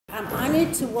I'm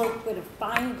honored to work with a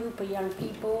fine group of young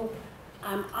people.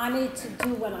 I'm honored to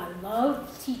do what I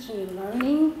love, teaching and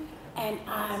learning,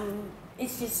 and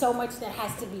it's just so much that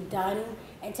has to be done.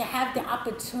 And to have the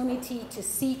opportunity to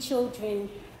see children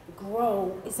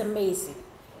grow is amazing.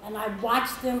 And I watch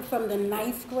them from the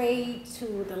 9th grade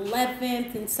to the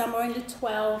 11th, and some are in the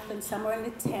 12th, and some are in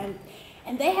the 10th.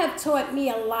 And they have taught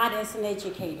me a lot as an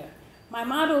educator. My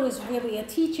motto is really a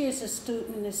teacher is a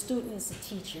student and a student is a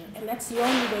teacher, and that's the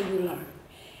only way you learn.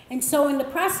 And so in the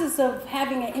process of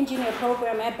having an engineer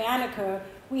program at Banneker,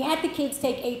 we had the kids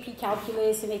take AP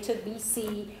Calculus and they took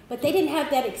BC, but they didn't have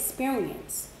that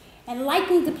experience. And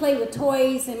liking to play with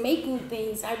toys and making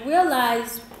things, I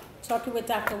realized, talking with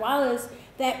Dr. Wallace,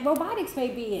 that robotics may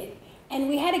be it. And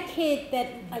we had a kid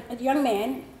a young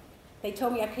man, they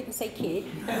told me I couldn't say kid,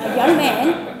 a young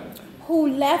man who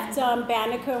left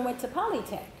Banneker and went to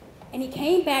Polytech. And he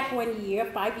came back one year,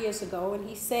 5 years ago, and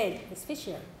he said, Ms.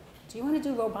 Fischer, do you want to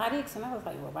do robotics? And I was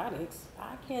like, robotics?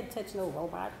 I can't touch no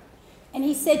robot. And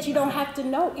he said, you don't have to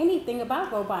know anything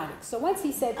about robotics. So once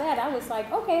he said that, I was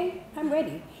like, okay, I'm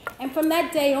ready. And from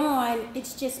that day on,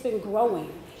 it's just been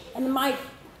growing. And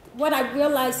what I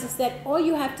realized is that all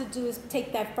you have to do is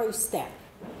take that first step.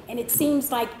 And it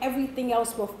seems like everything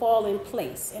else will fall in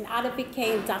place. And out of it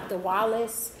came Dr.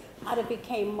 Wallace, out of it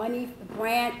came money,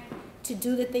 grant, to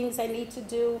do the things I need to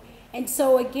do. And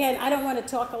so again, I don't want to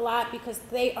talk a lot because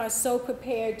they are so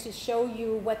prepared to show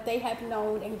you what they have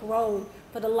known and grown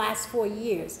for the last 4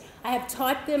 years. I have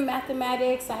taught them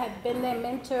mathematics, I have been their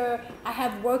mentor, I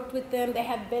have worked with them, they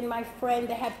have been my friend,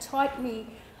 they have taught me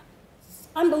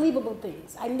unbelievable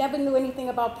things. I never knew anything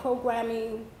about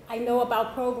programming. I know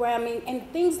about programming,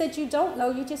 and things that you don't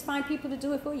know, you just find people to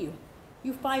do it for you.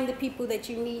 You find the people that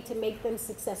you need to make them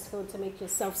successful, to make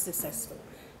yourself successful.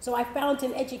 So I found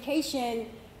in education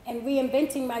and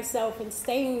reinventing myself and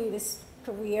staying in this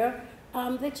career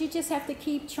that you just have to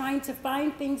keep trying to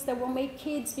find things that will make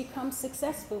kids become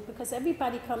successful, because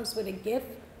everybody comes with a gift,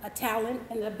 a talent,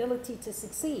 and an ability to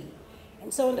succeed.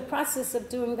 And so in the process of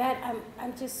doing that,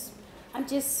 I'm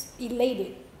just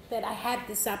elated that I had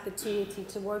this opportunity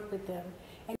to work with them.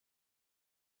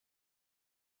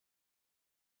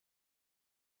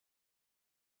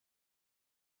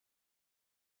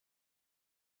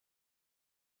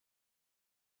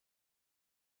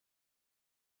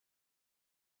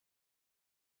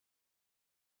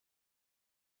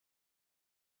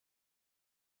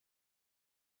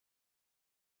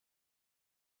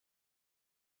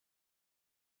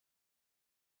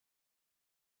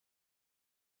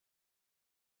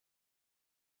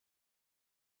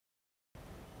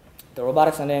 The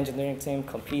robotics and engineering team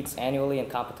competes annually in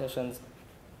competitions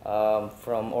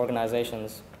from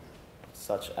organizations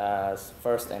such as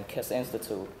FIRST and KISS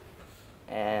Institute.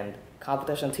 And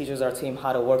competition teaches our team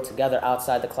how to work together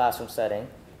outside the classroom setting,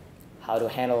 how to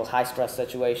handle high-stress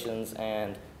situations,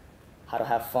 and how to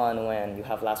have fun when you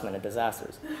have last-minute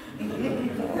disasters.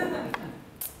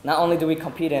 Not only do we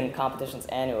compete in competitions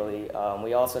annually,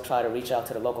 we also try to reach out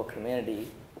to the local community,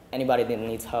 anybody that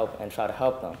needs help, and try to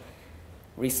help them.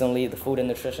 Recently, the Food and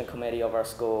Nutrition Committee of our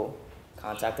school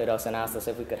contacted us and asked us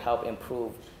if we could help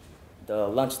improve the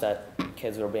lunch that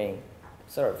kids were being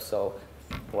served. So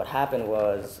what happened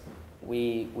was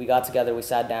we got together, we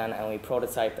sat down, and we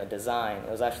prototyped a design.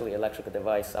 It was actually an electrical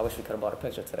device. I wish we could have brought a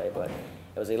picture today, but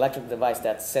it was an electric device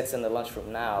that sits in the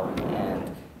lunchroom now,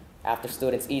 and after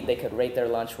students eat, they could rate their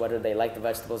lunch, whether they like the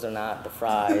vegetables or not, the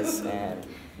fries, and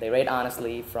they rate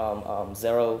honestly from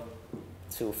 0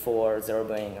 to 4, 0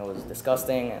 being it was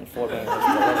disgusting, and 4 being it was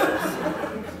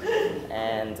delicious.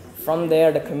 And from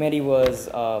there, the committee was,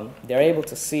 they're able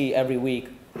to see every week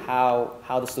how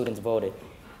the students voted,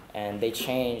 and they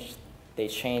changed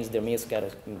their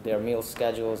meal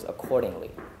schedules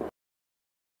accordingly.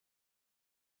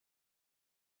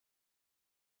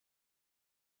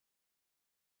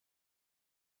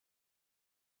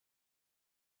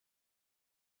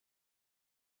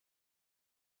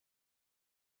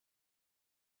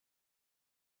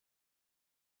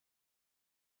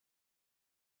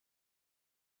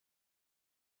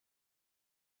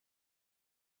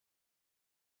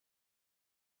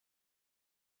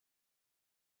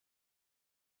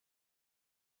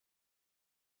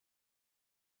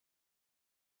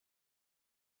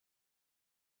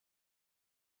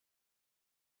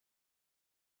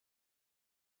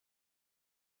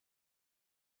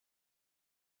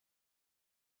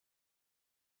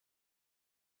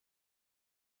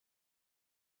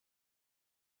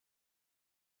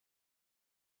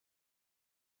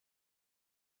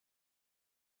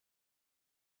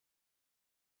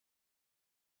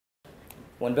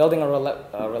 When building a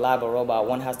reliable robot,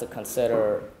 one has to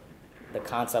consider the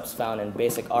concepts found in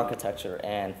basic architecture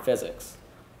and physics.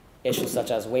 Issues such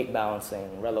as weight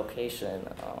balancing, relocation,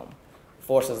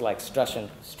 forces like stress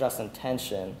and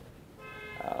tension,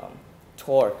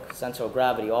 torque, center of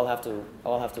gravity, all have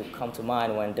to come to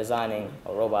mind when designing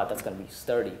a robot that's going to be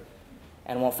sturdy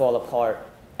and won't fall apart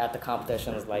at the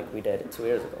competitions like we did 2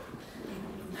 years ago.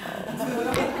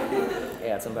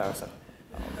 Yeah, it's embarrassing.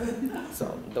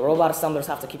 So the robot assemblers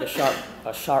have to keep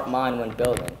a sharp mind when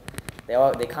building.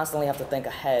 They constantly have to think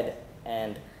ahead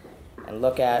and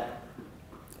look at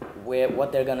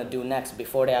what they're going to do next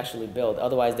before they actually build.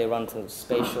 Otherwise, they run into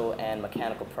spatial and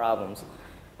mechanical problems.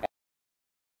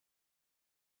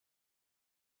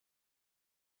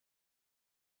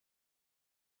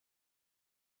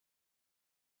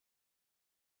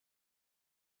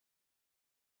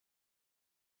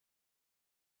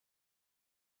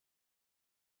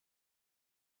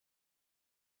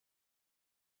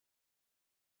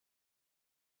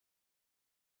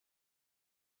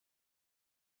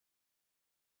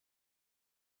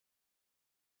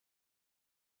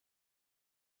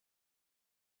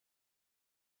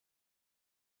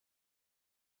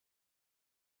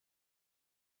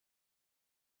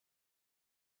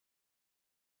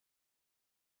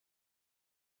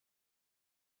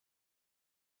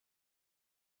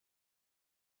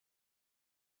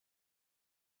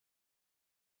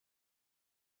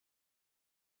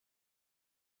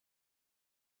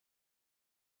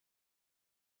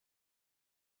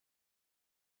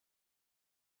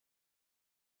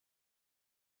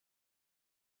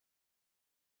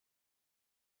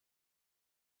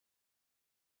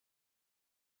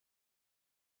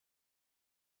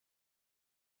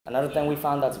 Another thing we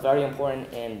found that's very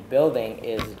important in building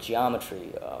is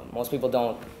geometry. Most people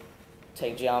don't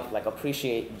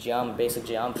appreciate basic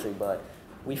geometry, but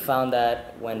we found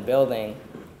that when building,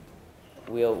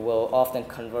 we'll often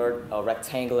convert a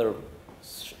rectangular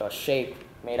shape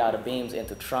made out of beams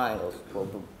into triangles.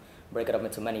 We'll break it up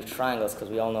into many triangles because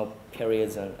we all know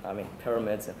pyramids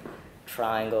and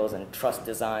triangles and truss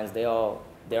designs. They're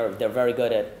very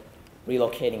good at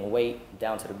relocating weight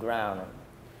down to the ground.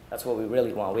 That's what we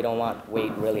really want. We don't want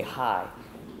weight really high,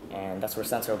 and that's where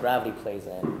center of gravity plays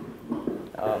in.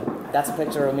 That's a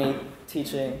picture of me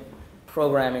teaching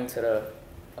programming to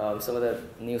some of the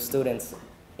new students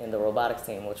in the robotics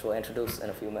team, which we'll introduce in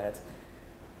a few minutes.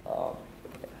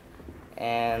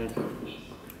 And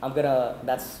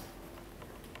that's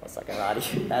one second,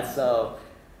 Roddy. That's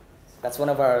one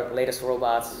of our latest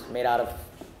robots made out of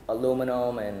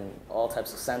aluminum and all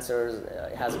types of sensors.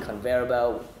 It has a conveyor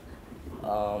belt.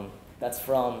 That's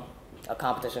from a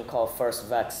competition called First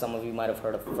Vex. Some of you might have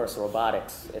heard of First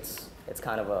Robotics. It's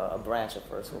kind of a branch of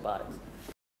First Robotics.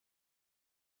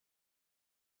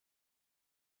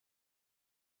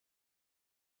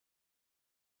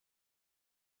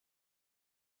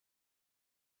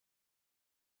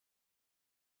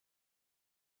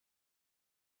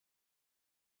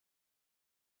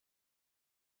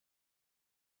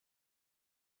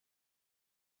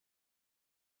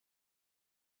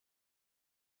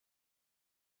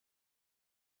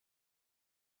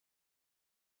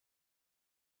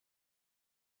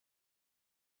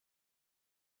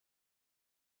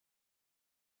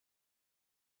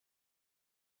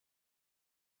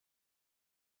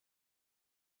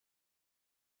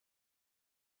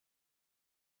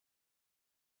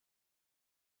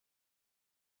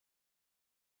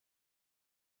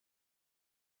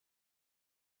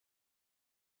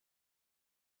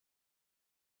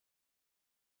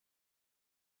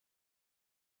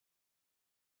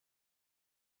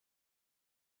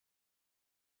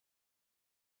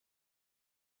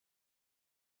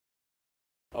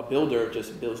 A builder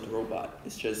just builds the robot.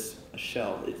 It's just a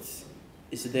shell. It's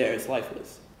there. It's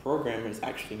lifeless. Programmers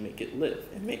actually make it live.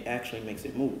 It actually makes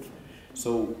it move.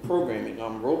 So programming.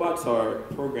 Robots are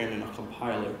programmed in a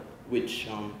compiler, which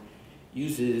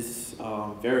uses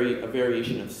a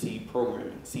variation of C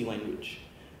programming, C language.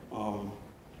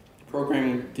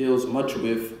 Programming deals much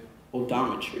with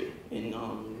odometry in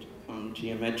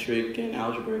geometric and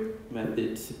algebraic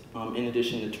methods, in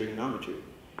addition to trigonometry.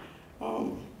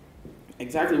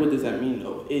 Exactly what does that mean,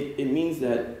 though? It means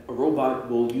that a robot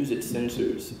will use its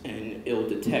sensors and it'll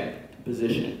detect the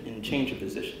position and change the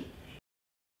position.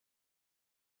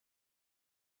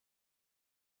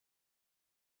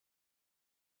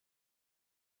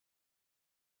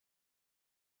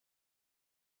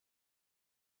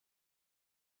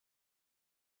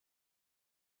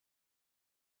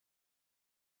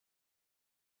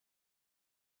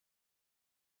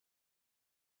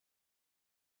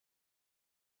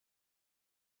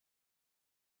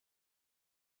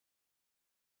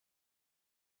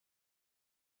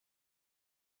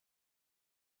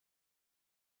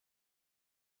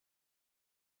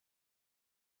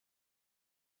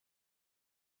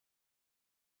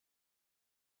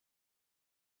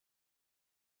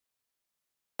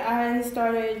 I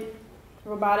started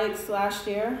robotics last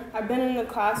year. I've been in the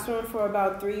classroom for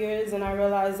about 3 years, and I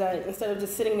realized that instead of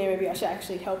just sitting there, maybe I should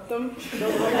actually help them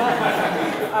build a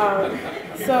robot.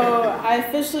 So I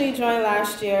officially joined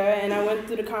last year, and I went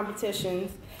through the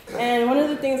competitions. And one of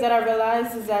the things that I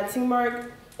realized is that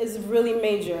teamwork is really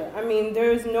major. I mean,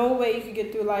 there's no way you could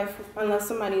get through life unless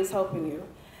somebody is helping you.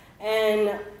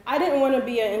 And I didn't want to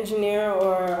be an engineer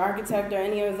or architect or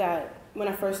any of that when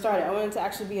I first started. I wanted to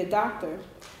actually be a doctor.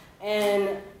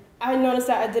 And I noticed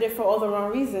that I did it for all the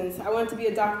wrong reasons. I wanted to be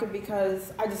a doctor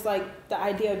because I just like the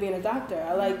idea of being a doctor.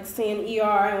 I like seeing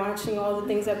ER and watching all the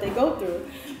things that they go through.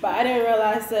 But I didn't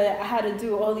realize that I had to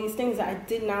do all these things that I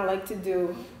did not like to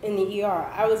do in the ER.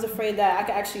 I was afraid that I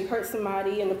could actually hurt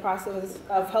somebody in the process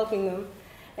of helping them,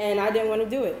 and I didn't want to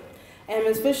do it. And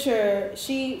Ms. Fischer,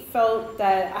 she felt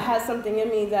that I had something in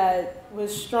me that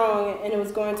was strong and it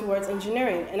was going towards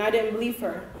engineering, and I didn't believe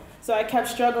her. So I kept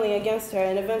struggling against her,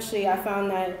 and eventually I found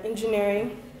that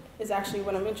engineering is actually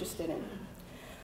what I'm interested in.